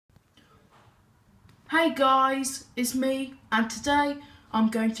Hey guys, it's me, and today I'm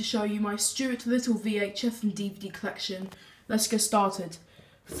going to show you my Stuart Little VHS and DVD collection. Let's get started.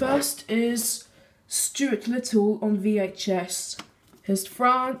 First is Stuart Little on VHS. Here's the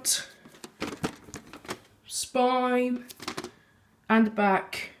front, spine, and the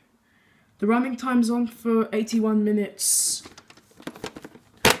back. The running time's on for 81 minutes.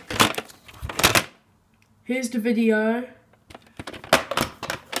 Here's the video.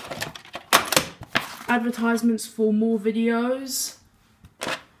 Advertisements for more videos.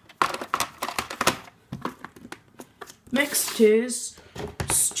 Next is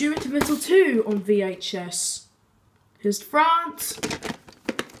Stuart Little 2 on VHS. Here's the front,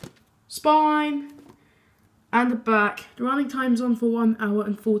 spine, and the back. The running time's on for 1 hour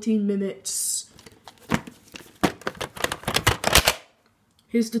and 14 minutes.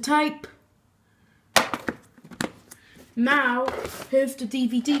 Here's the tape. Now, here's the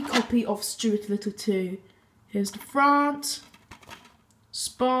DVD copy of Stuart Little 2. Here's the front,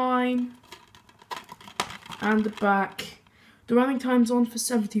 spine, and the back. The running time's on for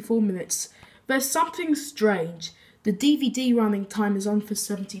 74 minutes. There's something strange. The DVD running time is on for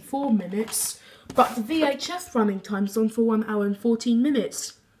 74 minutes, but the VHS running time's on for 1 hour and 14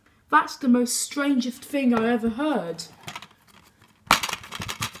 minutes. That's the most strangest thing I ever heard.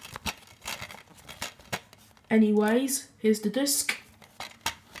 Anyways, here's the disc.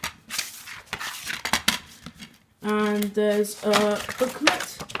 And there's a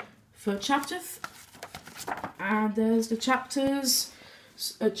booklet for chapters. And there's the chapters,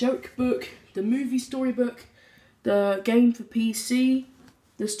 a joke book, the movie storybook, the game for PC,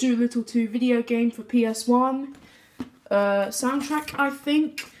 the Stuart Little 2 video game for PS1, soundtrack I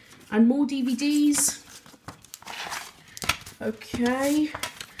think, and more DVDs. Okay,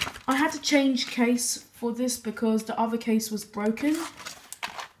 I had to change case for this because the other case was broken.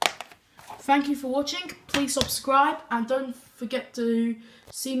 Thank you for watching. Please subscribe and don't forget to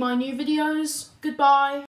see my new videos. Goodbye.